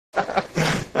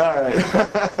All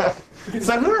right.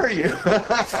 So who are you?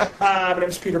 My name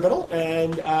is Peter Biddle,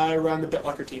 and I run the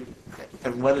Bitlocker team.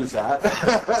 And what is that?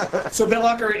 So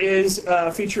Bitlocker is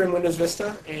a feature in Windows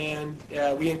Vista, and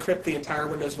we encrypt the entire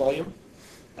Windows volume.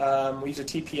 We use a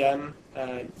TPM.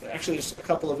 Actually, there's a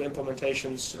couple of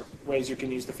implementations or ways you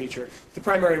can use the feature. The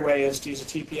primary way is to use a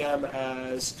TPM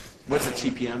as... What's a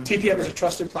TPM? TPM is a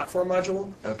trusted platform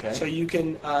module. Okay. So you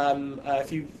can,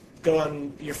 if you go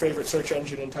on your favorite search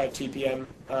engine and type TPM,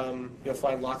 you'll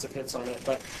find lots of hits on it.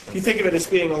 But if you think of it as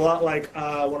being a lot like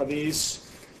one of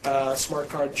these, smart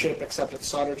card chip, except it's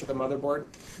soldered to the motherboard.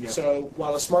 Yep. So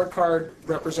while a smart card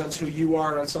represents who you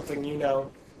are on something you know,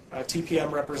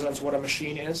 TPM represents what a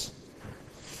machine is.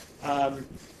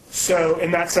 So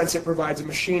in that sense, it provides a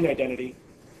machine identity.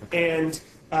 And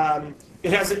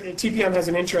TPM has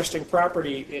an interesting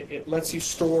property. It lets you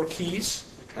store keys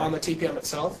on the TPM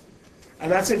itself.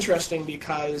 And that's interesting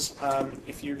because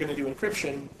if you're going to do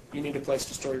encryption, you need a place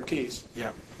to store your keys.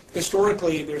 Yeah.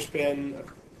 Historically, there's been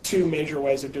two major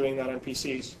ways of doing that on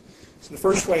PCs. So the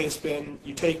first way has been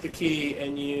you take the key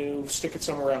and you stick it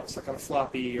somewhere else, like on a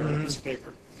floppy or a piece of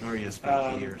paper. Or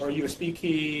USB key. Or USB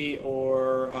key,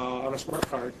 or on a smart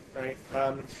card, right?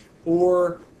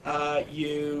 Or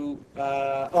you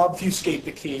obfuscate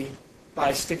the key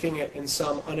by sticking it in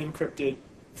some unencrypted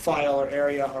file or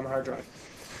area on the hard drive.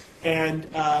 And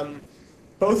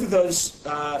both of those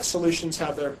solutions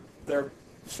have their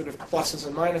sort of pluses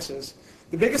and minuses.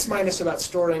 The biggest minus about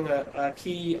storing a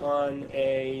key on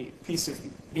a piece of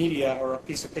media or a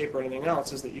piece of paper or anything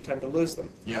else is that you tend to lose them.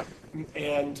 Yeah.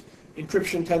 And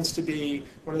encryption tends to be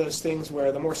one of those things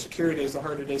where the more secure it is, the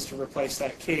harder it is to replace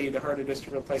that key. The harder it is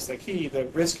to replace that key, the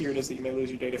riskier it is that you may lose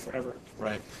your data forever.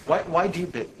 Right. Why do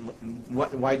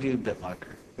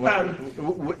Bitlocker?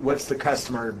 What's the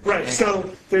customer? Right. So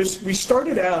we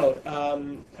started out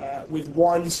with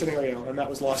one scenario, and that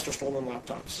was lost or stolen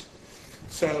laptops.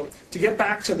 So to get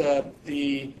back to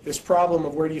this problem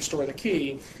of where do you store the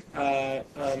key,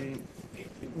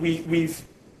 we've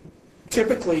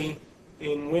typically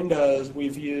in Windows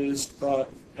we've used an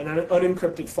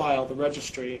unencrypted file, the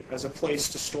registry, as a place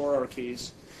to store our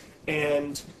keys,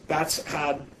 and that's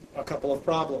had a couple of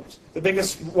problems.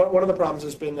 One of the problems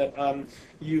has been that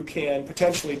you can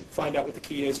potentially find out what the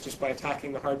key is just by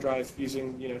attacking the hard drive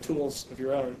using tools of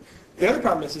your own. The other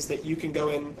problem is that you can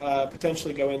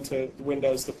potentially go into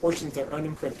Windows, the portions that are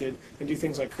unencrypted, and do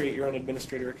things like create your own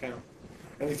administrator account.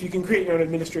 And if you can create your own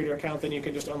administrator account, then you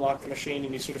can just unlock the machine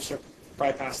and you sort of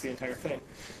bypass the entire thing.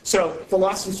 So the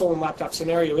lost and stolen laptop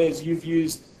scenario is you've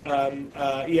used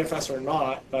EFS or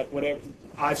not, but whatever,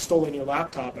 I've stolen your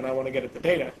laptop and I want to get at the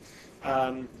data.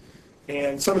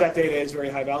 And some of that data is very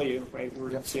high value, right?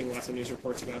 We're seeing lots of news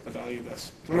reports about the value of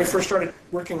this. When we first started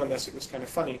working on this, it was kind of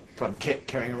funny. From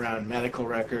carrying around medical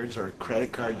records or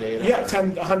credit card data? Yeah,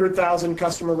 100,000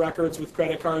 customer records with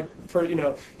credit card.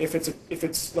 If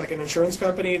it's like an insurance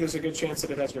company, there's a good chance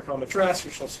that it has your home address,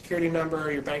 your social security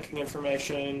number, your banking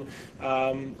information,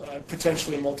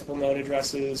 potentially multiple known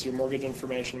addresses, your mortgage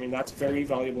information. I mean, that's very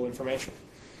valuable information.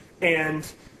 And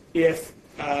if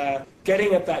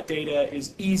getting at that data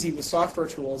is easy with software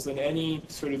tools, then any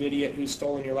sort of idiot who's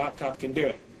stolen your laptop can do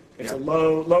it. It's a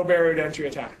low barrier to entry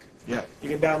attack. Yeah. You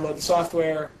can download the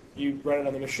software, you run it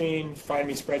on the machine, find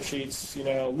me spreadsheets,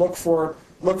 look for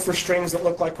strings that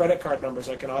look like credit card numbers.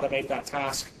 I can automate that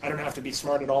task. I don't have to be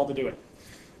smart at all to do it.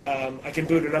 I can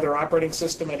boot another operating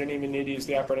system. I don't even need to use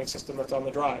the operating system that's on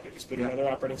the drive. I just boot another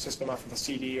operating system off of a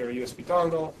CD or a USB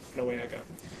dongle, and away I go.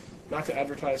 Not to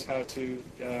advertise how to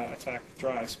attack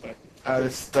drives, but...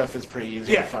 this stuff is pretty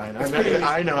easy to find.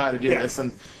 I know how to do this,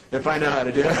 and if I know how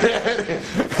to do it...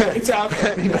 It's out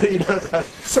there. Anybody knows how.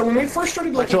 So when we first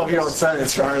started looking My 12-year-old son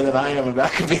is smarter than I am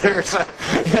about computers. So,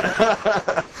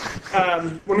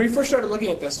 when we first started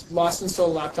looking at this, lost and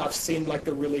stolen laptops seemed like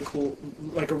a really cool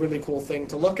thing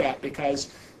to look at because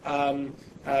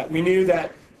we knew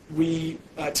that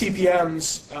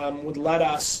TPMs would let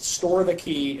us store the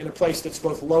key in a place that's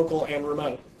both local and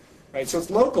remote. Right? So it's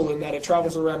local in that it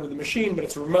travels around with the machine, but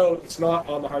it's remote. It's not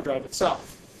on the hard drive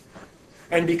itself.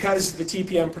 And because the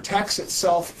TPM protects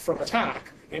itself from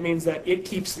attack, it means that it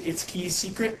keeps its key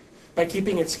secret. By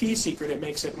keeping its key secret, it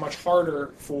makes it much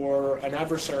harder for an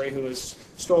adversary who has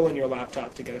stolen your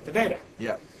laptop to get at the data.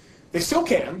 Yeah. They still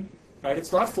can. Right?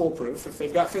 It's not foolproof. If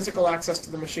they've got physical access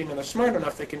to the machine and they're smart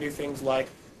enough, they can do things like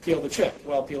peel the chip.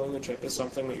 Well, peeling the chip is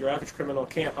something that your average criminal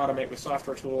can't automate with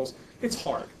software tools. It's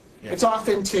hard. Yeah. It's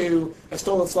often I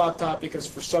stole this laptop because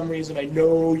for some reason I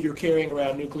know you're carrying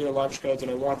around nuclear launch codes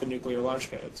and I want the nuclear launch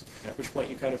codes, at which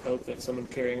point you kind of hope that someone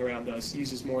carrying around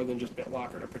uses more than just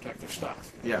Bitlocker to protect their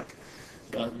stuff. Yeah.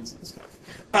 Guns and stuff.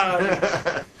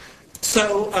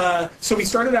 So we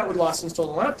started out with lost and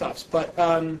stolen laptops, but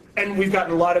and we've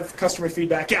gotten a lot of customer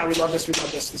feedback. Yeah, we love this. We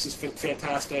love this. This is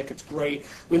fantastic. It's great.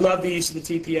 We love the use of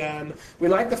the TPM. We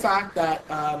like the fact that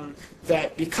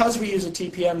that because we use a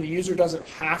TPM, the user doesn't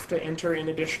have to enter in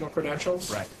additional credentials.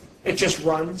 Right. It just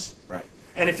runs. Right.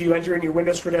 And if you enter in your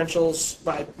Windows credentials,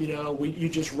 you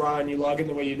just run, you log in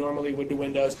the way you normally would to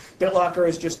Windows. Bitlocker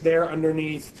is just there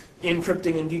underneath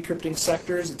encrypting and decrypting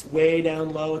sectors. It's way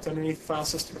down low. It's underneath file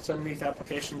system. It's underneath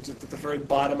applications. It's at the very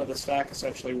bottom of the stack,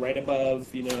 essentially, right above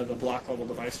the block level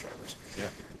device drivers.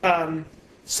 Yeah.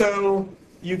 So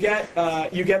you get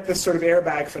this sort of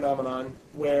airbag phenomenon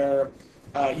where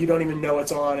you don't even know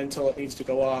it's on until it needs to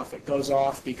go off. It goes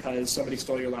off because somebody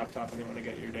stole your laptop and they want to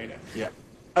get your data. Yeah.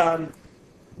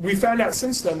 We found out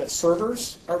since then that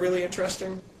servers are really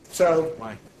interesting. So,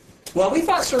 why? Well, we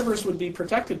thought servers would be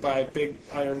protected by big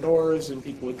iron doors and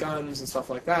people with guns and stuff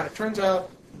like that. It turns out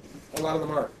a lot of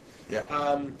them aren't. Yeah.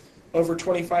 Over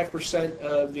 25%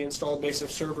 of the installed base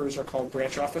of servers are called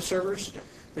branch office servers. Yeah.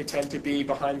 They tend to be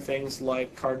behind things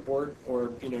like cardboard or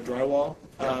drywall.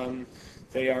 Yeah.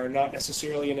 They are not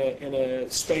necessarily in a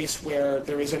space where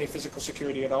there is any physical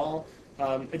security at all.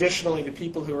 Additionally, the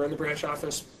people who are in the branch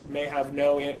office may have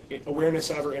no awareness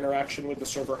of or interaction with the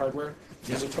server hardware.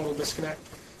 There's a total disconnect.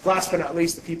 Last but not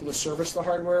least, the people who service the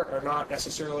hardware are not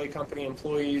necessarily company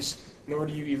employees, nor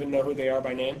do you even know who they are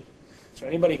by name. So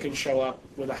anybody can show up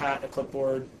with a hat and a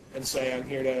clipboard and say, I'm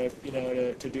here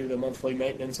to do the monthly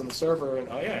maintenance on the server, and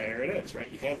oh yeah, here it is,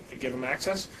 right? You can't give them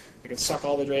access. You can suck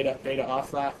all the data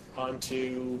off that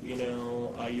onto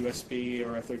a USB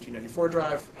or a 1394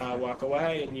 drive, walk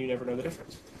away, and you never know the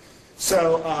difference.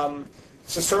 So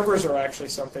servers are actually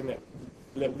something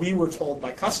that we were told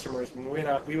by customers when we went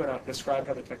out and described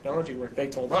how the technology worked. They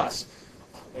told us,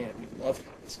 oh man, we'd love to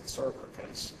have this in server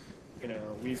because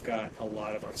we've got a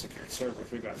lot of unsecured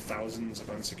servers. We've got thousands of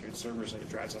unsecured servers, and it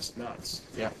drives us nuts.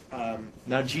 Yeah.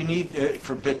 Now, do you need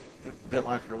for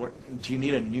Bitlocker? Do you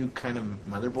need a new kind of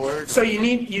motherboard? So you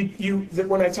need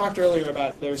when I talked earlier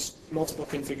about there's multiple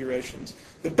configurations.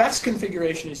 The best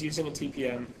configuration is using a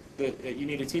TPM. You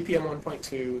need a TPM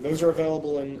 1.2. Those are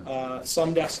available in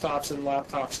some desktops and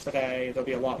laptops today. There'll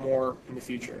be a lot more in the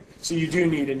future. So you do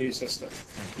need a new system.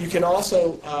 You can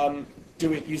also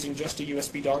do it using just a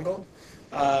USB dongle.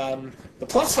 The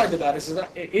plus side to that is that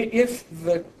if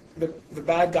the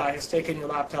bad guy has taken your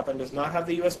laptop and does not have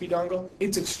the USB dongle,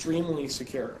 it's extremely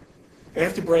secure. They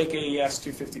have to break AES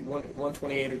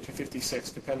 128 or 256,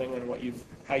 depending on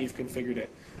how you've configured it.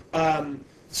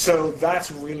 So that's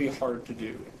really hard to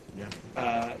do. Yeah.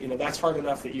 That's hard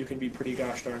enough that you can be pretty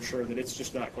gosh darn sure that it's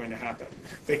just not going to happen.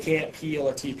 They can't heal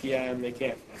a TPM. They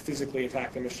can't physically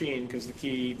attack the machine because the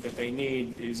key that they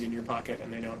need is in your pocket,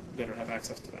 and they don't have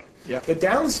access to that. Yeah. The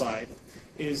downside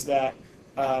is that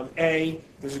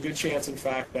there's a good chance, in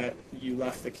fact, that you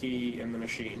left the key in the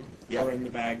machine or in the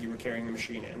bag you were carrying the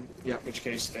machine in. Yeah. In which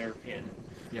case they're in.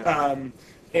 Yeah.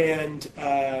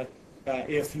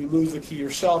 If you lose the key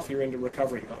yourself, you're into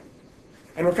recovery mode.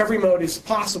 And recovery mode is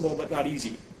possible, but not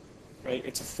easy, right?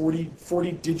 It's a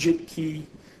 40-digit key.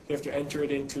 You have to enter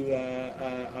it into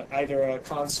either a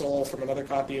console from another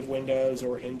copy of Windows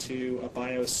or into a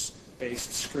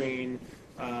BIOS-based screen.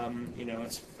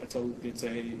 It's a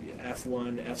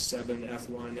F1, F7,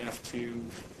 F1, F2.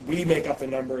 We make up the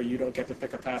number. You don't get to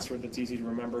pick a password that's easy to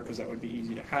remember because that would be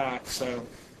easy to hack. So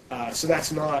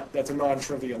that's a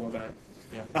non-trivial event.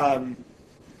 Yeah.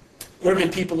 There have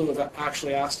been people who have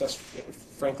actually asked us,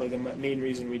 frankly, the main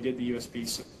reason we did the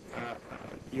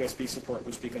USB support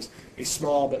was because a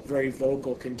small but very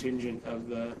vocal contingent of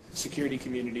the security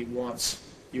community wants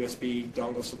USB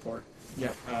dongle support.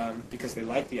 Yeah. Because they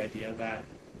like the idea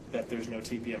that there's no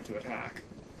TPM to attack.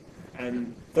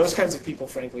 And those kinds of people,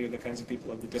 frankly, are the kinds of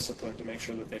people of the discipline to make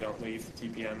sure that they don't leave the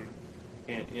TPM,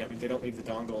 they don't leave the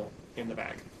dongle in the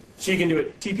bag. So you can do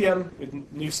it TPM with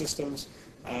new systems.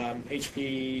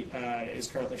 HP is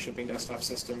currently shipping desktop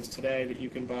systems today that you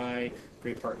can buy.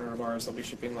 Great partner of ours. They'll be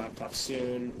shipping laptops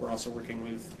soon. We're also working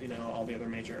with all the other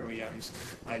major OEMs: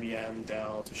 IBM,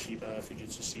 Dell, Toshiba,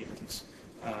 Fujitsu, Siemens,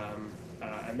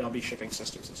 and they'll be shipping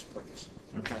systems that support this.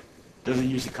 Okay. Does it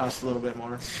usually cost a little bit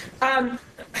more? I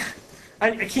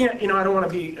can't. I don't want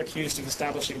to be accused of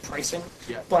establishing pricing.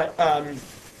 Yeah. But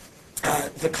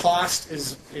the cost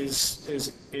is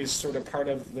sort of part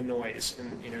of the noise.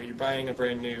 And you're buying a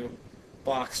brand new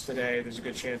box today. There's a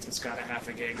good chance it's got a half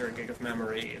a gig or a gig of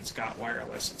memory. It's got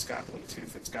wireless. It's got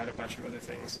Bluetooth. It's got a bunch of other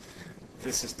things.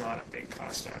 This is not a big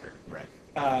cost adder. Right.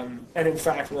 And in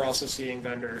fact, we're also seeing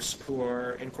vendors who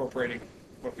are incorporating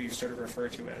what we sort of refer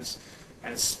to as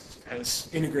as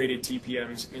integrated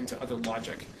TPMs into other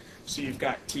logic. So you've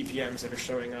got TPMs that are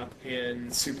showing up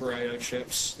in Super I/O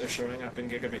chips. They're showing up in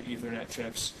Gigabit Ethernet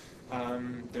chips.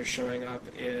 They're showing up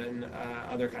in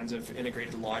other kinds of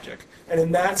integrated logic. And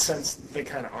in that sense, they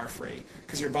kind of are free,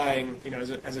 because you're buying,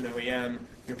 as an OEM,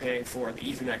 you're paying for the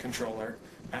Ethernet controller,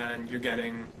 and you're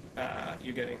getting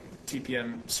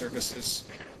TPM services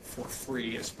for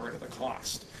free as part of the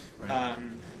cost. Right.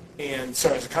 And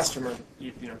so as a customer,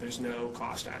 there's no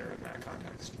cost adder in that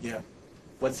context. Yeah.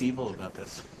 What's evil about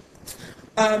this?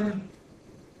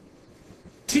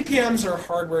 TPMs are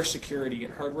hardware security,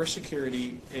 and hardware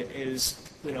security is,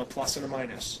 plus and a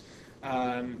minus.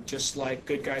 Just like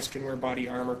good guys can wear body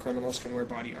armor, criminals can wear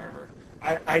body armor.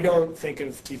 I don't think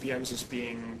of TPMs as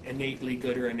being innately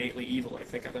good or innately evil. I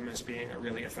think of them as being a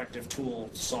really effective tool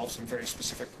to solve some very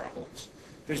specific problems.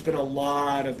 There's been a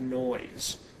lot of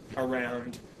noise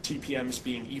around TPMs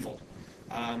being evil.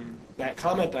 That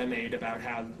comment I made about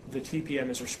how the TPM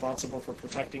is responsible for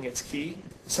protecting its key,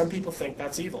 some people think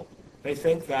that's evil. They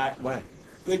think that... Why?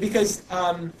 Because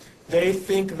they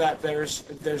think that there's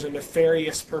a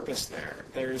nefarious purpose there.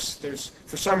 There's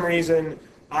for some reason,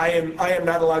 I am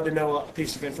not allowed to know a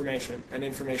piece of information, and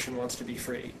information wants to be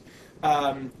free.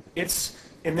 It's,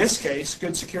 in this case,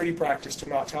 good security practice to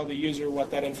not tell the user what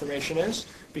that information is,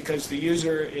 because the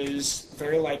user is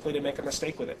very likely to make a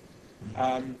mistake with it.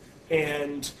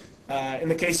 In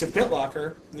the case of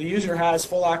Bitlocker, the user has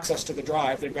full access to the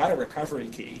drive. They've got a recovery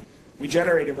key. We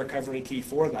generate a recovery key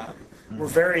for them. We're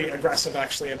very aggressive,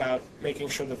 actually, about making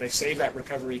sure that they save that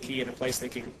recovery key in a place they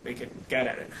can get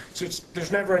at it. So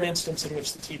there's never an instance in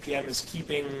which the TPM is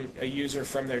keeping a user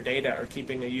from their data or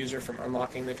keeping a user from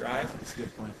unlocking the drive. That's a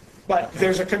good point. But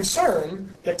there's a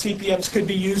concern that TPMs could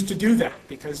be used to do that,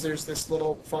 because there's this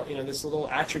little, this little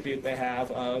attribute they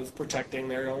have of protecting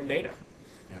their own data.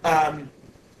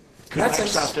 Could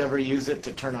Microsoft ever use it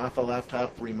to turn off a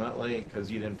laptop remotely because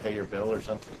you didn't pay your bill or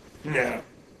something? No.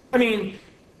 I mean,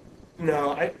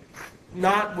 no.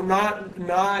 Not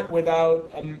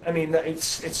without.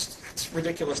 It's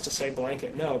ridiculous to say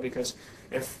blanket no, because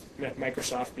if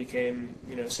Microsoft became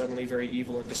suddenly very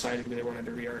evil and decided they wanted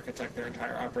to re-architect their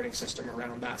entire operating system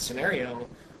around that scenario,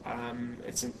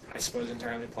 it's I suppose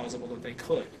entirely plausible that they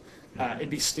could. It'd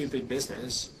be stupid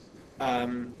business.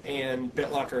 And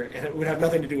Bitlocker, and it would have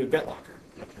nothing to do with Bitlocker.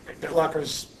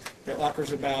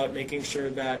 Bitlocker's about making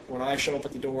sure that when I show up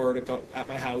at the door to go at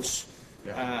my house,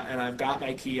 and I've got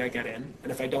my key, I get in.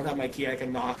 And if I don't have my key, I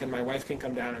can knock, and my wife can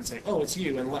come down and say, "Oh, it's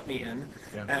you," and let me in.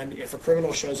 Yeah. And if a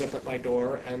criminal shows up at my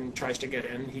door and tries to get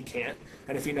in, he can't.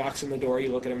 And if he knocks on the door,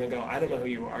 you look at him and go, "I don't know who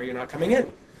you are. You're not coming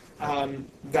in."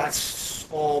 That's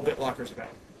all Bitlocker's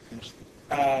about.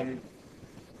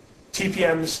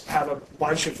 TPMs have a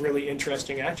bunch of really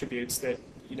interesting attributes that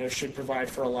should provide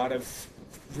for a lot of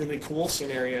really cool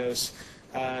scenarios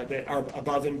that are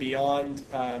above and beyond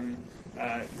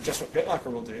just what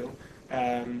Bitlocker will do.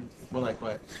 Well, like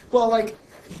what? Well, like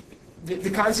the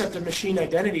concept of machine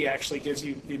identity actually gives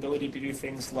you the ability to do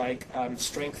things like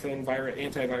strengthen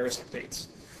antivirus updates,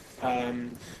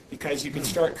 because you can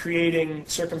start creating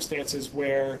circumstances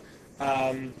where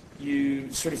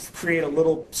you sort of create a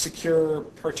little secure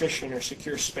partition or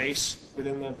secure space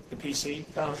within the PC.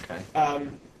 Oh, okay.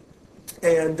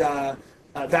 And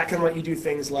that can let you do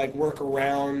things like work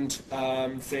around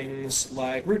things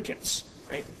like rootkits,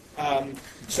 right?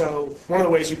 So one of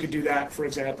the ways you could do that, for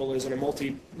example, is in a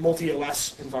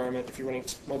multi-OS environment. If you're running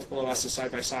multiple OSs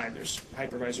side by side, there's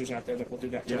hypervisors out there that will do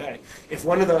that today. Yeah. If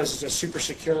one of those is a super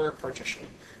secure partition,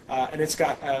 and it's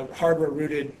got a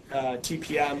hardware-rooted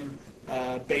TPM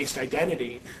based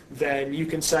identity, then you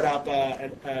can set up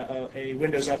a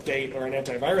Windows update or an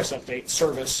antivirus update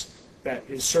service that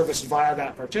is serviced via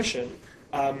that partition,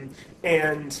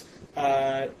 and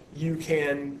you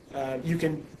can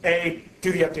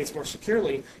do the updates more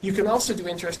securely. You can also do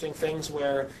interesting things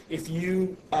where if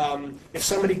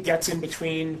somebody gets in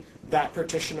between that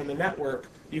partition and the network,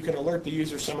 you can alert the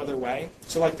user some other way.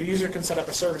 So like the user can set up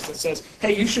a service that says,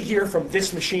 "Hey, you should hear from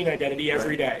this machine identity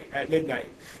every day at midnight.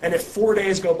 And if 4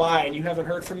 days go by and you haven't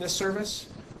heard from this service,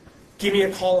 give me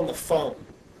a call on the phone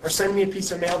or send me a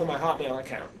piece of mail to my Hotmail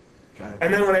account."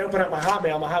 And then when I open up my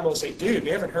Hotmail will say, "Dude, we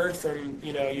haven't heard from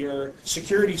your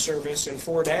security service in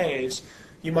 4 days.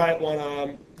 You might want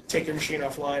to take your machine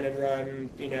offline and run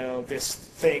this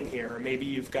thing here. Or maybe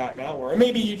you've got malware. Or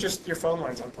maybe your phone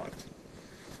line's unplugged."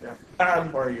 Yeah.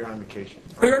 Or you're on vacation.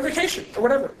 Or you're on vacation, or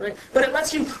whatever, right? But it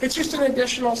lets you, it's just an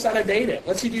additional set of data. It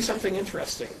lets you do something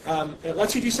interesting. It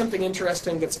lets you do something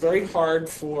interesting that's very hard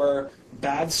for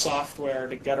bad software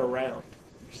to get around.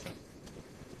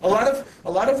 A lot of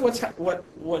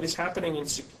what is happening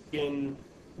in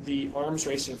the arms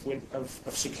race of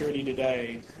security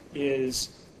today is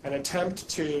an attempt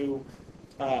to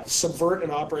subvert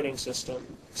an operating system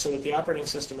so that the operating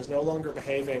system is no longer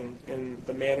behaving in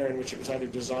the manner in which it was either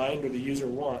designed or the user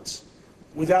wants,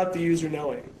 without the user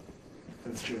knowing.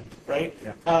 That's true. Right?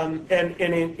 Yeah. And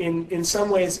in some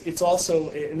ways, it's also,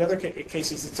 in other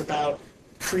cases, it's about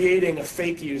creating a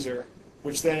fake user,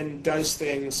 which then does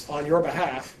things on your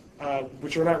behalf,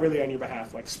 which are not really on your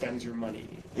behalf, like spends your money.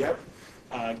 Yep.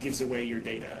 Gives away your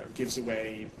data, or gives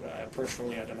away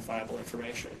personally identifiable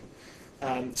information.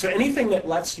 So anything that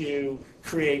lets you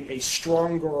create a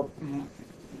stronger,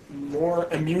 more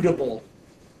immutable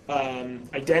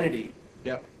identity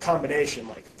combination,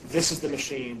 like this is the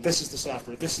machine, this is the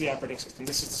software, this is the operating system,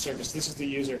 this is the service, this is the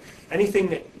user, anything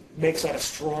that makes that a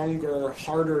stronger,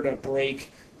 harder to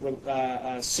break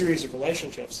series of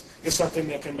relationships is something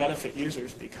that can benefit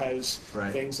users, because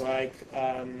things like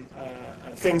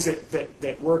things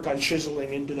that work on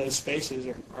chiseling into those spaces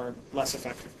are less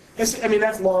effective. I mean,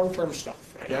 that's long-term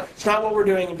stuff. Right? Yeah. It's not what we're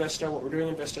doing in Vista. What we're doing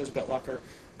in Vista is Bitlocker.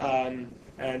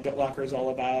 And Bitlocker is all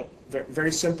about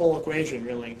very simple equation,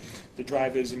 really. The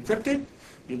drive is encrypted.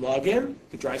 You log in.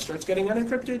 The drive starts getting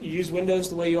unencrypted. You use Windows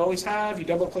the way you always have. You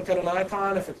double-click on an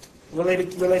icon. If it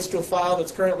relates to a file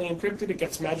that's currently encrypted, it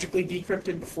gets magically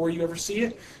decrypted before you ever see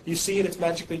it. You see it, it's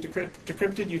magically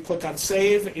decrypted. You click on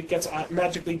save. It gets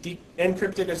magically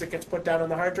encrypted as it gets put down on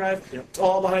the hard drive. Yep. It's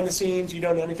all behind the scenes. You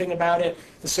don't know anything about it.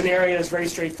 The scenario is very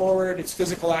straightforward. It's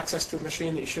physical access to a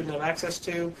machine that you shouldn't have access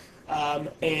to.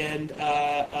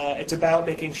 It's about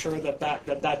making sure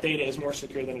that data is more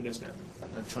secure than it is now.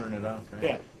 Turn it off, right?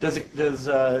 Yeah. Does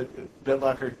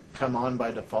BitLocker come on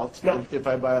by default? No. If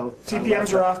I buy a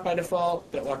TPMs are off by default.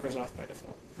 BitLocker's off by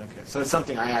default. Okay. So it's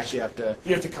something I actually have to.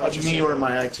 You have to consciously. Me or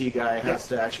my IT guy has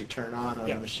to actually turn on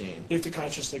the machine. You have to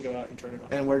consciously go out and turn it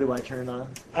on. And where do I turn it on?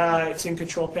 It's in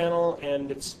Control Panel,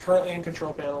 and it's currently in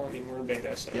Control Panel. I mean, we're in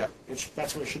beta, so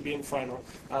that's where it should be in Final.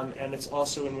 And it's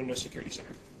also in Windows Security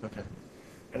Center. Okay.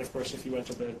 And of course, if you went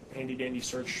to the handy-dandy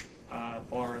search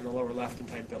bar in the lower left and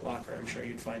type Bitlocker, I'm sure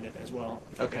you'd find it as well.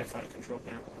 Okay. Find Control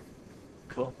Panel.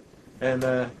 Cool. And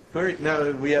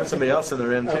no, we have somebody else in the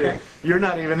room too. Okay. You're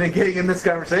not even getting in this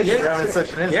conversation. Yeah. You're having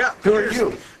such an Yeah. Who are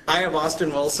you? I am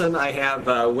Austin Wilson. I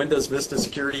have Windows Vista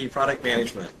Security Product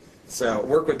Management. So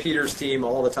work with Peter's team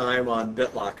all the time on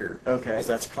BitLocker. Okay.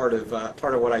 That's part of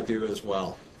what I do as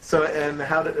well. So, and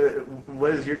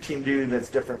what does your team do that's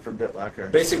different from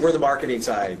BitLocker? Basically, we're the marketing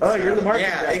side. Oh, you're the marketing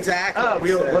Yeah, guy.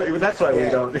 exactly. Oh, that's why we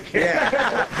don't.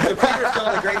 Yeah. So Peter's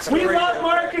telling a great story. We love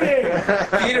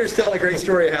marketing! Peter's telling a great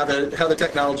story of how the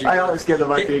technology. I always give the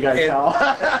marketing guy a call.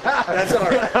 That's all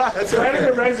right. That's Right in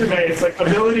the resume, it's like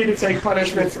ability to take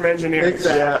punishment from engineers.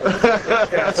 Exactly.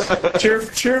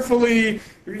 Yes. Cheerfully,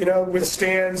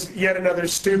 withstands yet another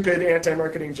stupid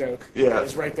anti-marketing joke. Yeah.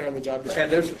 It's right there on the job description.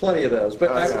 And there's plenty of those.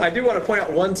 But I do want to point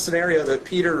out one scenario that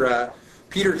Peter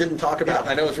didn't talk about.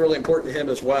 I know it's really important to him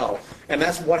as well. And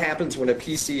that's what happens when a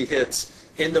PC hits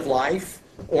end of life,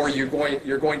 or you're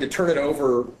going to turn it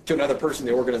over to another person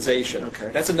in the organization. Okay.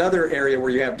 That's another area where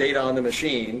you have data on the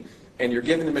machine, and you're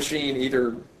giving the machine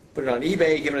either put it on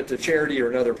eBay, giving it to charity, or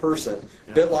another person.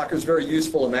 Yeah. BitLocker is very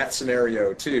useful in that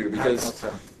scenario too, because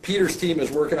Peter's team is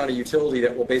working on a utility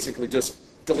that will basically just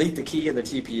delete the key in the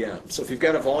TPM. So if you've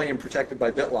got a volume protected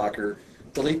by BitLocker,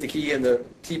 delete the key in the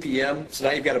TPM. So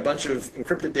now you've got a bunch of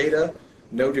encrypted data,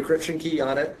 no decryption key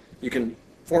on it. You can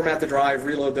format the drive,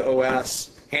 reload the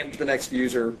OS, hand it to the next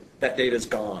user. That data's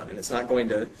gone, and it's not going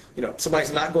to,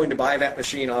 somebody's not going to buy that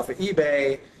machine off of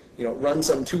eBay, run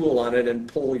some tool on it and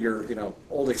pull your,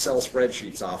 old Excel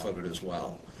spreadsheets off of it as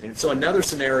well. So another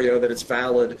scenario that it's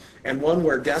valid, and one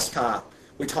where desktop,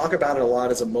 we talk about it a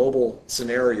lot as a mobile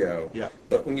scenario. Yeah.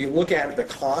 But when you look at the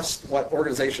cost, what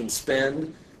organizations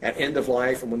spend at end of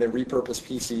life and when they repurpose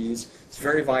PCs, it's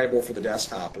very viable for the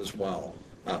desktop as well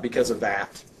because of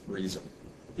that reason.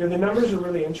 Yeah, the numbers are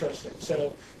really interesting.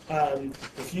 So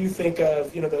if you think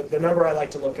of, the number I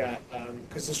like to look at,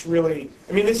 because this really,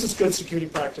 this is good security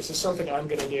practice. It's something I'm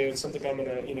going to do. It's something I'm going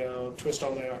to, twist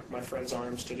all my friends'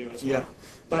 arms to do as well. Yeah.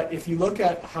 But if you look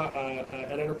at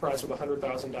an enterprise with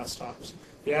 100,000 desktops,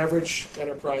 the average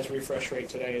enterprise refresh rate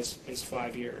today is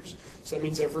 5 years. So that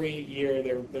means every year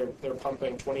they're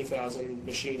pumping 20,000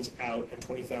 machines out and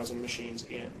 20,000 machines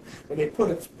in. When they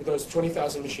put those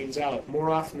 20,000 machines out,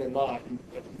 more often than not, in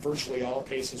virtually all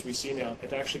cases we see now,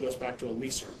 it actually goes back to a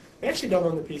leaser. They actually don't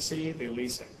own the PC, they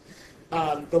lease it.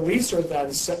 The leaser then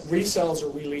resells or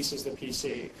releases the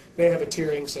PC. They have a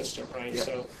tiering system, right? Yeah.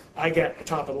 So I get a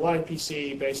top-of-the-line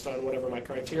PC based on whatever my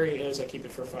criteria is. I keep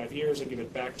it for 5 years. I give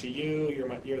it back to you.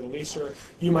 You're the leaser.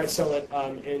 You might sell it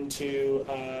into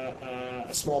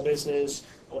a small business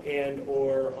and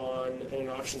or on an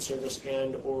auction service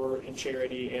and or in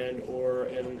charity and or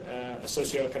in a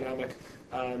socioeconomic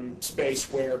space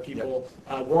where people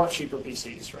want cheaper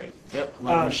PCs, right? Yep, a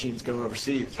lot of machines go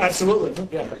overseas. Absolutely,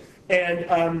 yeah.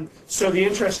 And so the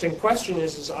interesting question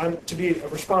is to be a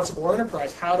responsible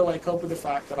enterprise, how do I cope with the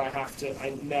fact that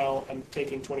I'm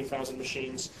taking 20,000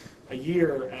 machines a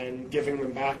year and giving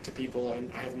them back to people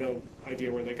and I have no idea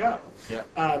where they go? Yeah.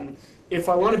 If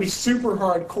I want to be super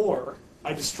hardcore,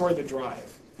 I destroy the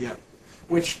drive. Yeah.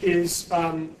 Which is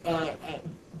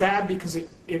bad because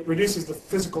it reduces the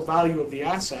physical value of the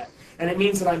asset, and it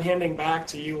means that I'm handing back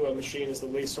to you a machine as the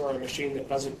leaser, a machine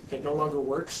that no longer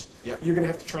works. Yep. You're going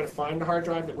to have to try to find a hard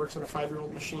drive that works on a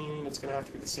 5-year-old machine. It's going to have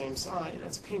to be the same size.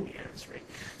 That's a pain in the ass, right?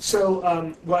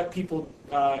 So what people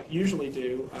usually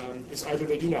do is either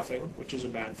they do nothing, which is a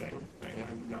bad thing. Right?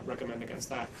 I would not recommend against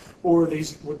that, or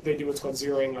they do what's called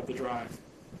zeroing out the drive.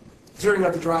 Zeroing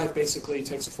out the drive basically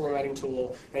takes a formatting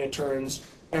tool and it turns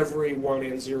every 1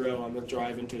 and 0 on the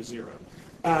drive into a 0.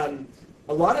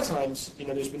 A lot of times,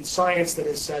 there's been science that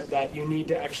has said that you need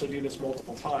to actually do this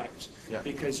multiple times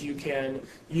because you can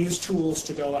use tools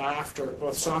to go after,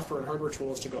 both software and hardware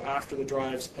tools to go after the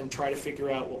drives and try to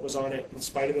figure out what was on it in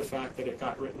spite of the fact that it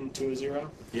got written to a 0.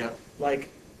 Yeah.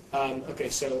 Okay,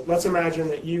 so let's imagine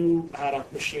that you had a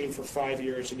machine for 5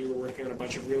 years and you were working on a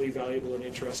bunch of really valuable and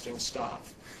interesting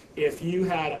stuff. If you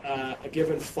had a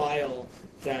given file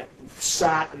that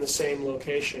sat in the same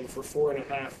location for 4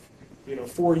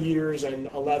 years and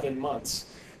 11 months,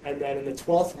 and then in the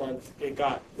 12th month, it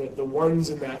got the ones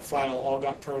in that file all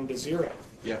got turned to 0.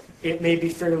 Yeah. It may be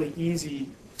fairly easy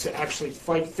to actually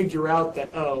figure out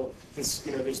that there's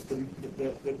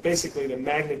basically the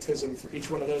magnetism for each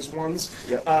one of those ones.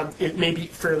 Yeah. It may be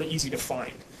fairly easy to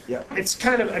find. Yeah. It's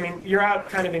kind of, you're out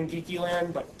kind of in geeky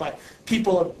land, but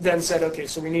people have then said, okay,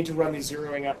 so we need to run these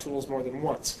zeroing out tools more than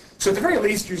once. So at the very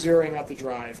least, you're zeroing out the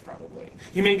drive, probably.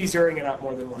 You may be zeroing it out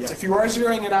more than once. Yeah. If you are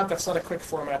zeroing it out, that's not a quick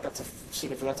format. That's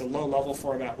a low-level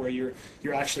format where you're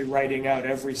actually writing out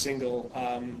every single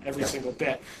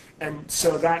bit, and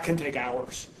so that can take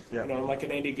hours. Yeah. Like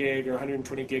an 80 gig or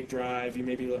 120 gig drive, you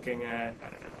may be looking at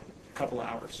a couple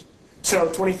hours. So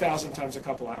 20,000 times a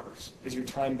couple hours is your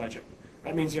time budget.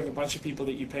 That means you have a bunch of people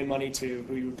that you pay money to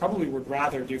who you probably would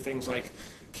rather do things like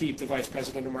keep the vice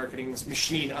president of marketing's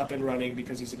machine up and running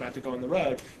because he's about to go on the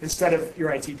road. Instead of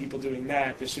your IT people doing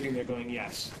that, they're sitting there going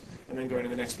yes, and then going to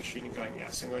the next machine and going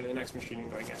yes, and going to the next machine and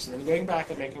going yes, and then going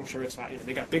back and making sure it's not,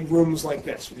 they got big rooms like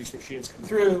this where these machines come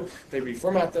through, they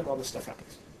reformat them, all this stuff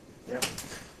happens. Yeah.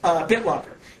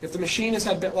 Bitlocker. If the machine has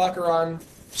had Bitlocker on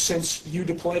since you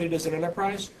deployed it as an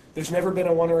enterprise, there's never been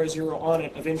a 1 or a 0 on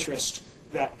it of interest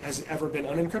that has ever been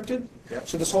unencrypted. Yep.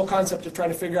 So this whole concept of trying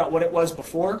to figure out what it was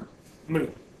before,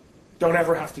 moot. Don't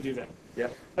ever have to do that.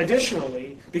 Yep.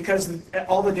 Additionally, because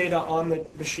all the data on the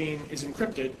machine is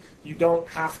encrypted, you don't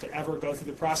have to ever go through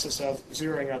the process of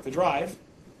zeroing out the drive.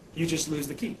 You just lose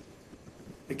the key.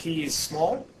 The key is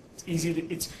small. It's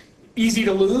easy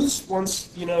to lose once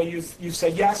you've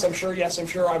said yes, I'm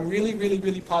sure, I'm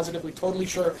really positively, totally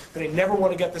sure that I never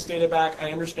want to get this data back.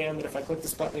 I understand that if I click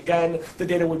this button again, the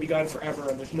data would be gone forever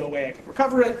and there's no way I can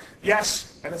recover it.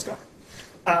 Yes, and it's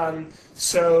gone.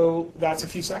 So that's a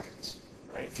few seconds,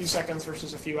 right? A few seconds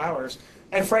versus a few hours.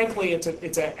 And frankly,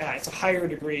 it's a higher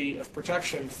degree of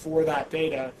protection for that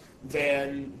data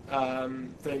than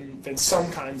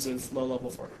some kinds of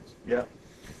low-level formats. Yeah.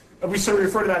 We sort of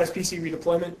refer to that as PC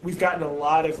redeployment. We've gotten a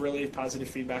lot of really positive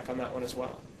feedback on that one as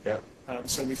well. Yeah.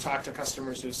 So we've talked to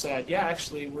customers who've said, yeah,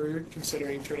 actually, we're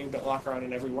considering turning Bitlocker on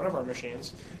in every one of our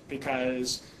machines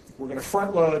because we're going to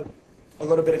front load a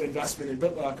little bit of investment in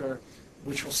Bitlocker,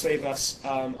 which will save us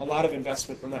a lot of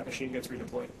investment when that machine gets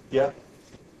redeployed. Yeah.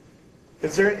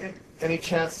 Is there any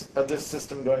chance of this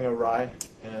system going awry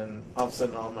and all of a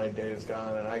sudden all my data is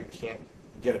gone and I can't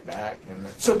get it back?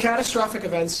 So catastrophic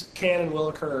events can and will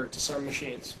occur to some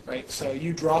machines, right? So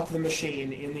you drop the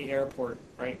machine in the airport,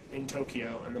 right, in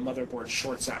Tokyo, and the motherboard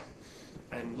shorts out.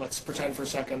 And let's pretend for a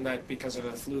second that because of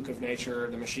a fluke of nature,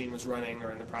 the machine was running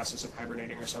or in the process of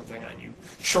hibernating or something, and you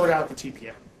short out the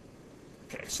TPM.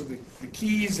 Okay, so the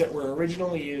keys that were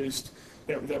originally used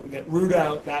that root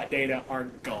out that data are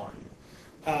gone.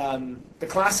 The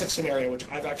classic scenario, which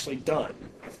I've actually done,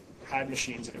 I've had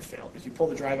machines that have failed, is you pull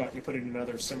the drive out and you put it in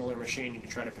another similar machine and you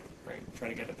try to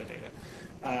get at the data.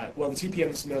 Well, the TPM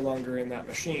is no longer in that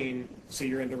machine, so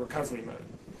you're into recovery mode.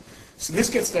 So this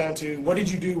gets down to, what did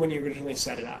you do when you originally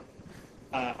set it up?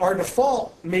 Our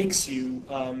default makes you,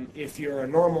 if you're a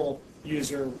normal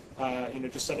user,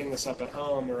 just setting this up at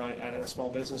home or at a small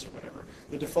business or whatever,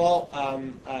 the default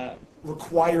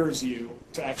requires you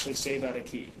to actually save out a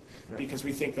key, because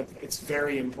we think that it's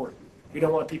very important. We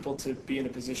don't want people to be in a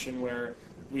position where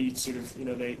we sort of,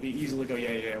 they easily go,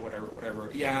 yeah,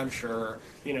 whatever, yeah, I'm sure,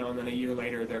 and then a year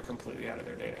later they're completely out of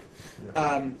their data.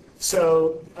 Yeah.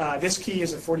 So this key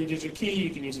is a 40-digit key. You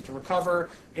can use it to recover.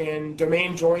 In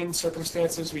domain join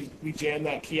circumstances, we jam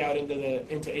that key out into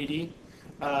AD,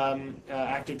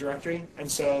 Active Directory. And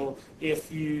so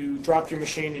if you dropped your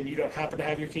machine and you don't happen to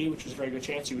have your key, which is a very good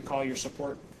chance, you would call your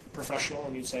support professional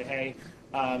and you'd say, hey,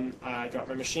 I dropped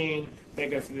my machine. They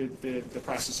go through the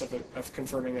process of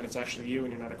confirming that it's actually you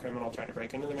and you're not a criminal trying to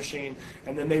break into the machine.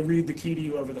 And then they read the key to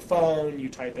you over the phone, you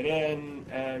type it in,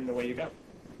 and away you go.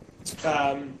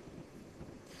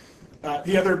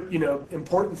 The other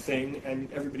important thing,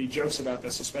 and everybody jokes about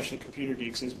this, especially computer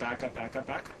geeks, is backup.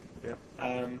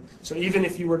 Yeah. So even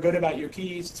if you were good about your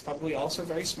keys, it's probably also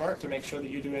very smart to make sure that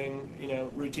you're doing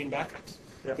routine backups.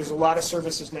 Yep. There's a lot of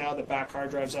services now that back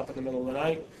hard drives up in the middle of the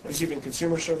night. There's even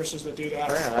consumer services that do that.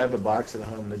 Oh, yeah, I have a box at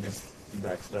home that just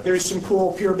backs stuff. There's some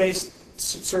cool Pure-based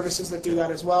services that do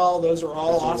that as well. Those are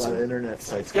all awesome. There's a lot of internet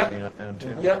sites coming up now,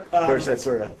 too. Yep. Of course, that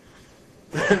sort of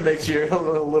makes you a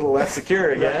little less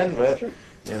secure again, but,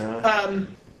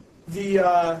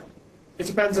 it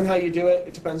depends on how you do it.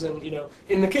 It depends on,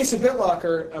 in the case of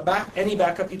Bitlocker, any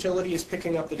backup utility is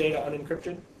picking up the data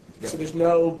unencrypted. Yep. So there's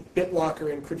no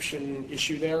Bitlocker encryption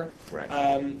issue there. Right.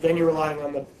 Then you're relying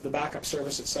on the backup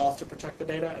service itself to protect the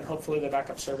data, and hopefully the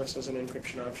backup service has an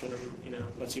encryption option and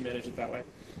lets you manage it that way.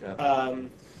 Yep.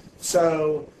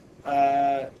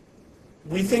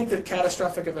 We think that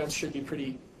catastrophic events should be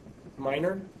pretty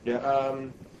minor. Yeah.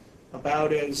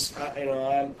 About as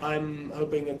I'm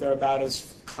hoping that they're about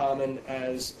as common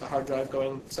as a hard drive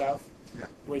going south. Yeah.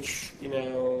 Which, in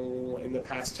the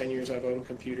past 10 years I've owned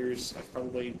computers, I've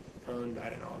probably owned, I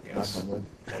don't know, I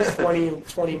guess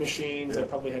 20 machines. Yeah. I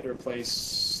probably had to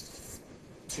replace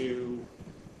 2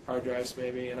 hard drives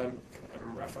maybe, and I'm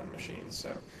rough on machines.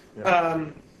 So,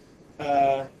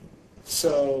 yeah.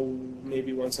 So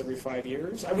maybe once every 5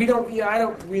 years. We don't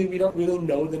really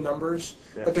know the numbers,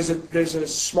 yeah. But there's a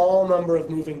small number of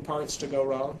moving parts to go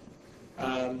wrong.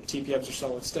 TPMs are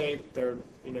solid state. They're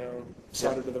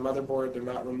soldered to the motherboard. They're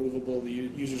not removable. The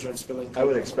users aren't spilling. I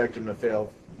would expect them to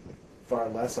fail far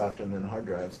less often than hard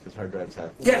drives, because hard drives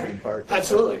have moving parts.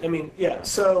 Absolutely. I mean, yeah.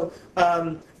 So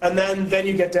and then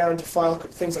you get down to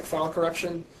things like file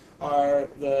corruption. Are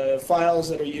the files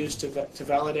that are used to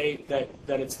validate that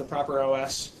it's the proper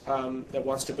OS that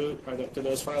wants to boot, or do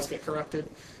those files get corrupted?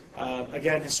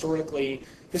 Again, historically,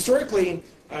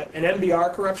 an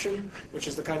MBR corruption, which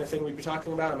is the kind of thing we'd be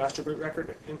talking about, a master boot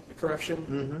record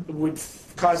corruption, would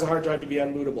cause the hard drive to be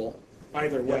unbootable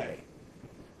either way.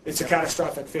 It's a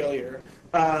catastrophic failure.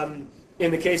 In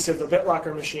the case of the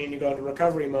Bitlocker machine, you go into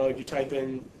recovery mode, you type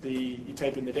in the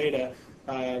data.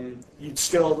 You'd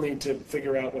still need to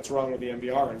figure out what's wrong with the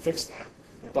MBR and fix that.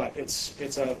 But it's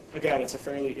a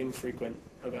fairly infrequent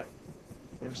event.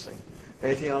 Interesting.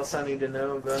 Anything else I need to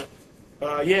know about?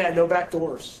 No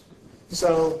backdoors.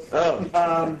 So.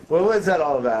 What was that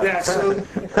all about? Yeah. So.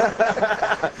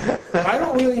 I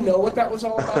don't really know what that was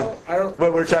all about.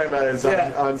 What we're talking about is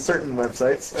on certain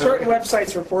websites. Certain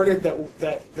websites reported that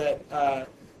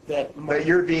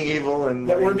you're being evil and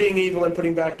that we're being evil and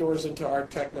putting backdoors into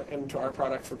our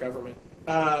product for government.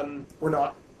 We're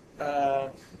not.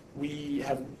 We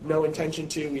have no intention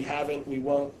to. We haven't. We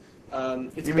won't.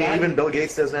 You mean even Bill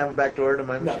Gates doesn't have a backdoor to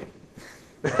my machine?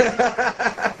 No.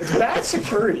 It's bad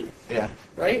security. Yeah.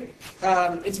 Right?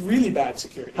 It's really bad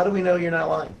security. How do we know you're not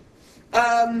lying?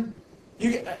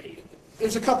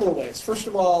 There's a couple of ways. First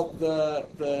of all,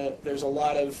 there's a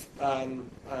lot of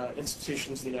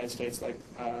institutions in the United States, like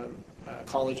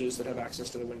colleges, that have access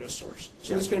to the Windows source.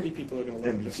 So there's going to be people who are going to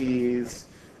look at this.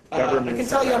 I can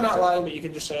tell you I'm not lying, but you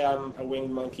can just say I'm a winged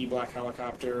monkey, black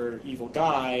helicopter, evil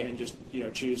guy, and just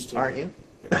choose to. Aren't you?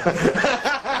 Can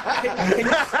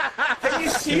you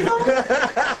see them?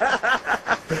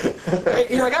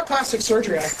 I got plastic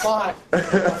surgery. I thought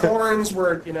the horns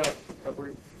were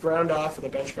ground off with a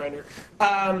bench grinder.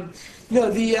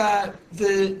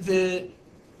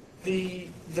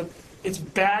 It's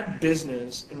bad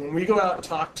business, and when we go out and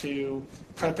talk to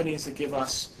companies that give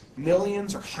us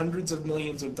millions or hundreds of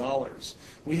millions of dollars,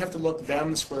 we have to look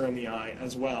them square in the eye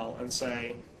as well and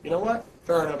say, you know what?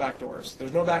 There are no backdoors.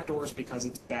 There's no backdoors because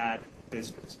it's bad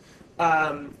business.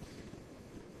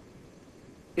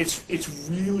 It's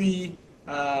really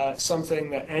something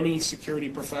that any security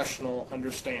professional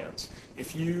understands.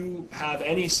 If you have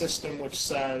any system which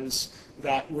says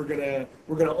that we're gonna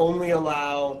only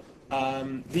allow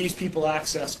these people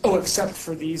access, except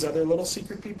for these other little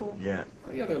secret people. Yeah.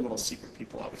 Well, the other little secret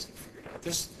people always get figured out.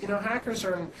 There's, hackers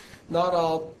are not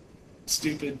all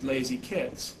stupid, lazy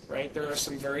kids, right? There are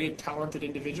some very talented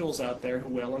individuals out there who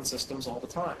wail on systems all the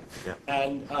time. Yeah.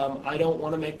 And I don't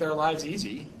want to make their lives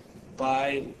easy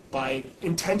by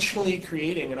intentionally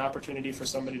creating an opportunity for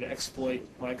somebody to exploit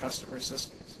my customer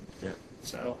systems. Yeah.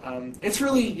 So it's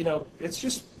really, it's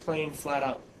just plain flat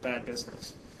out bad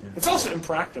business. Yeah. It's also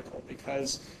impractical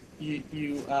because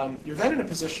you're then in a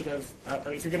position of,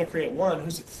 if you're going to create one,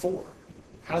 who's it for?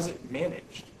 How's it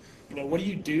managed? What do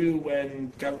you do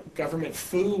when government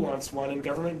foo wants one and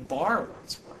government bar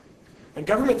wants one? And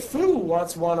government foo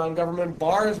wants one on government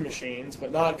bar's machines,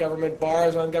 but not government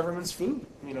bars on government's foo,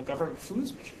 government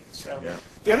foo's machines. So yeah.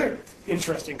 The other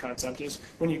interesting concept is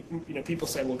when people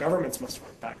say, well, governments must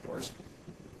want backdoors.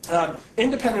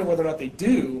 Independent of whether or not they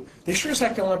do, they sure as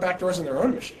heck don't want backdoors in their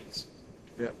own machines.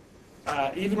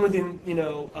 Yeah. Even within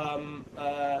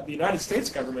the United States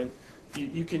government,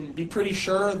 you can be pretty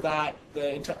sure that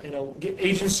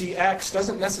agency X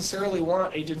doesn't necessarily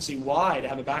want agency Y to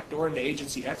have a backdoor into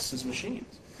agency X's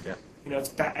machines. Yeah. It's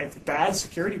bad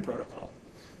security protocol.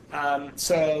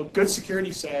 So good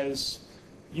security says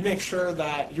you make sure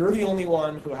that you're the only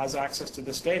one who has access to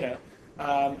this data,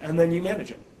 and then you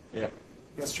manage it. Yeah.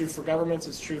 That's true for governments.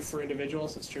 It's true for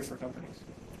individuals. It's true for companies.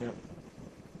 Yeah.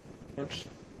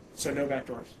 Interesting. So no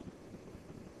backdoors.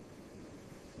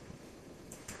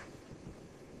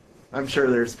 I'm sure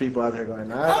there's people out there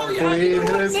going, I don't yeah, believe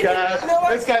this guy.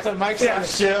 This guy's a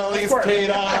Microsoft shill. He's paid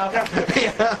off.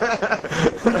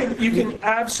 You can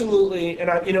absolutely, and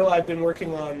I've been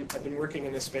working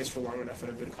in this space for long enough,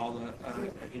 and I've been called an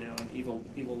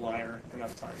evil liar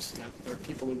enough times. There are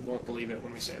people who won't believe it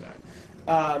when we say that.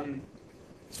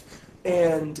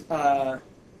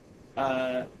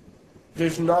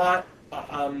 There's not,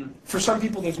 for some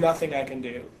people, there's nothing I can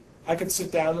do. I could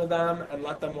sit down with them and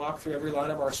let them walk through every line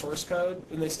of our source code,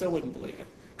 and they still wouldn't believe it.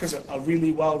 Because a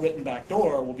really well-written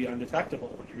backdoor will be undetectable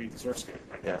when you read the source code.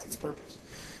 Right? Yeah. That's its purpose.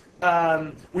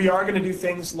 We are going to do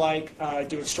things like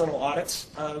do external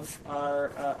audits of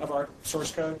our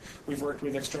source code. We've worked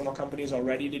with external companies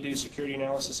already to do security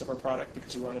analysis of our product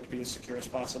because we want it to be as secure as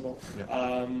possible.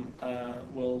 Yeah.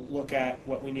 We'll look at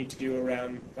what we need to do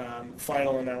around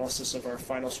final analysis of our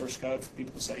final source code for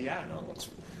people to say, yeah, no,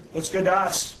 looks good to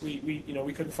us. We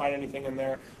couldn't find anything in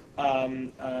there.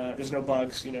 There's no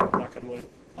bugs. Knock on wood.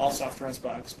 All software has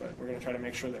bugs, but we're going to try to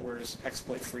make sure that we're as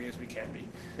exploit-free as we can be.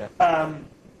 Yeah.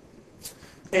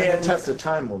 And the test of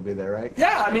time will be there, right?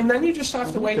 Yeah, then you just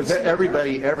have to wait. Because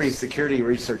every security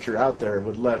researcher out there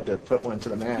would love to put one to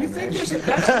the man. You think there's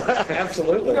a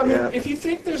Absolutely. If you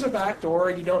think there's a backdoor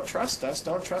and you don't trust us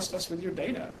with your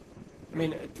data.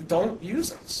 Don't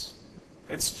use us.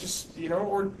 It's just,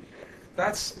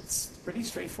 it's pretty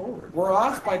straightforward. We're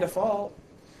off by default.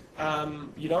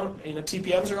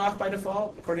 TPMs are off by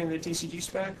default according to the TCG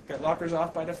spec. Bitlocker's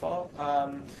off by default.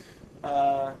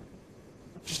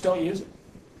 Just don't use it.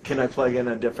 Can I plug in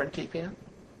a different TPM?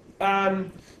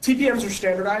 TPMs are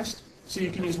standardized, so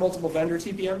you can use multiple vendor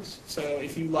TPMs. So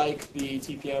if you like the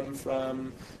TPM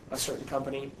from a certain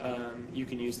company, you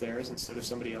can use theirs instead of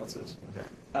somebody else's.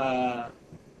 Okay.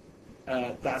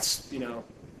 That's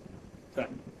that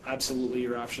absolutely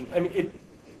your option.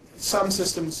 Some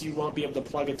systems you won't be able to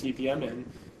plug a TPM in.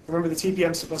 Remember, the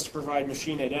TPM is supposed to provide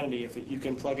machine identity. If you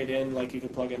can plug it in like you can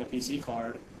plug in a PC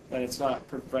card, then it's not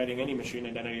providing any machine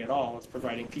identity at all. It's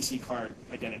providing PC card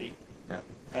identity. Yeah.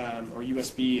 Or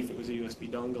USB if it was a USB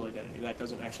dongle identity. That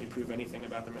doesn't actually prove anything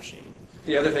about the machine.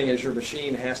 The other thing is your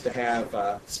machine has to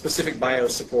have specific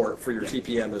BIOS support for your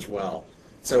TPM as well.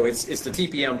 So it's the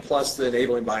TPM plus the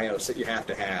enabling BIOS that you have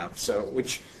to have, so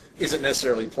which isn't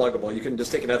necessarily pluggable. You can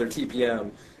just take another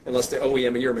TPM unless the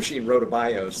OEM of your machine wrote a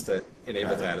BIOS that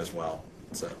enabled that as well.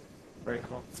 So very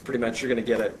cool. It's pretty much you're going to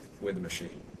get it with the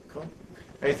machine. Cool.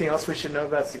 Anything else we should know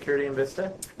about security in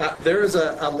Vista? There is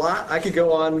a lot. I could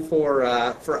go on for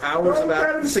hours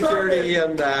about security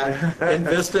and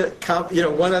Vista.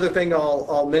 One other thing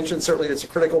I'll mention, certainly that's a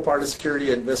critical part of security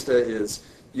in Vista, is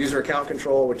user account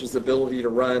control, which is the ability to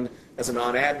run as a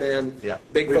non-admin. Yeah.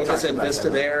 Big focus in Vista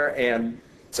there, and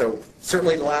so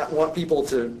certainly want people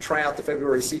to try out the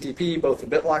February CTP. Both the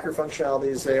Bitlocker functionality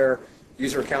is there,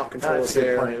 user account control is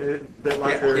there.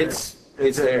 Bitlocker,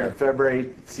 it's there.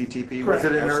 February CTP. Correct.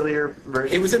 Was it an earlier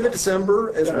version? It was in the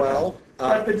December as well.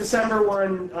 But the December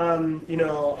one,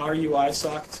 our UI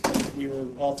sucked. We were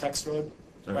all text mode.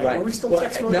 Right? Were we still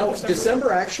text mode? No,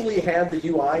 December actually had the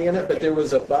UI in it, but there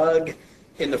was a bug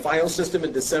in the file system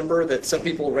in December that some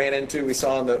people ran into. We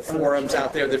saw in the forums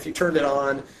out there that if you turned it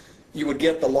on, you would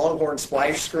get the Longhorn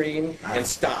splash screen and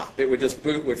stop. It would just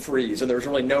boot would freeze, and there was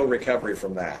really no recovery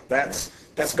from that. That's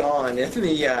gone. In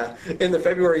the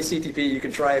February CTP, you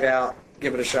can try it out,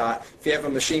 give it a shot. If you have a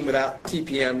machine without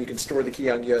TPM, you can store the key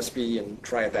on USB and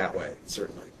try it that way,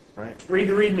 certainly. Right. Read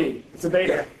the README. It's a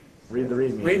beta. Yeah. Read the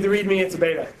README. Read the README. It's a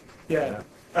beta. Yeah.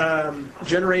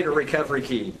 Generate a recovery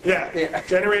key. Yeah.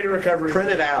 Generate a recovery. Print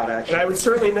it out, actually. And I would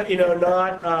certainly not,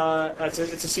 it's a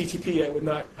CTP.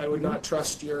 I would not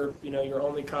trust your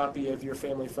only copy of your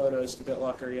family photos to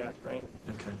BitLocker yet, right?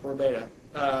 Okay. We're beta.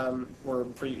 We're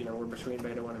between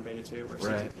beta 1 and beta 2. We're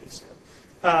Right.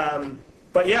 CTPs.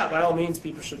 But yeah, by all means,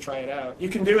 people should try it out. You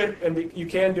can do it, and you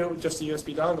can do it with just a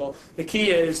USB dongle. The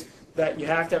key is that you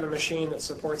have to have a machine that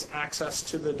supports access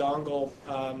to the dongle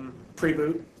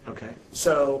pre-boot. Okay.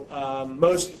 So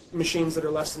most machines that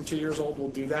are less than 2 years old will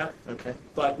do that, Okay.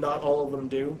 but not all of them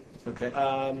do. Okay.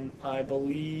 I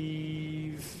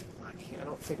believe, I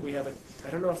don't think we have I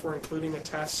don't know if we're including a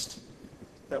test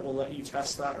that will let you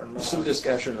test that or not. Some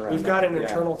discussion around We've got an that, yeah.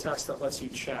 internal test that lets you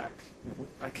check.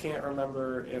 I can't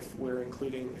remember if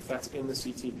that's in the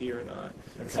CTP or not.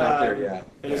 It's not there yet.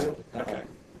 It isn't? Uh-uh. Okay.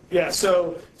 Yeah,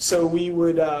 so we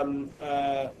would,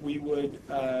 the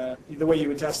way you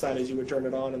would test that is you would turn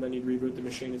it on and then you'd reboot the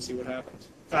machine and see what happens.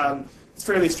 It's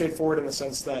fairly straightforward in the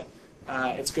sense that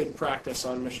it's good practice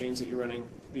on machines that you're running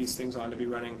these things on to be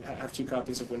running, have 2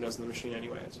 copies of Windows in the machine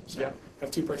anyways. So Yeah.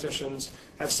 have 2 partitions,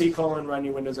 have C:, run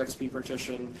your Windows XP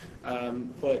partition,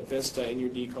 put Vista in your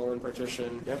D:,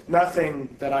 partition. Yep. Nothing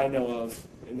that I know of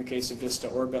in the case of Vista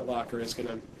or BitLocker is going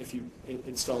to, if you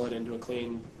install it into a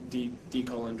clean D:,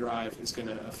 drive, is going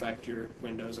to affect your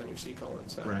Windows and your C:.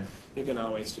 So Right. you can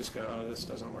always just go, oh, this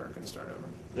doesn't work, and start over.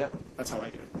 Yeah. That's how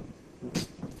I do it.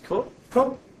 Cool.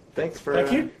 Cool. Thanks for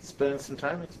Thank you. spending some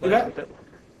time You explaining bet. a bit.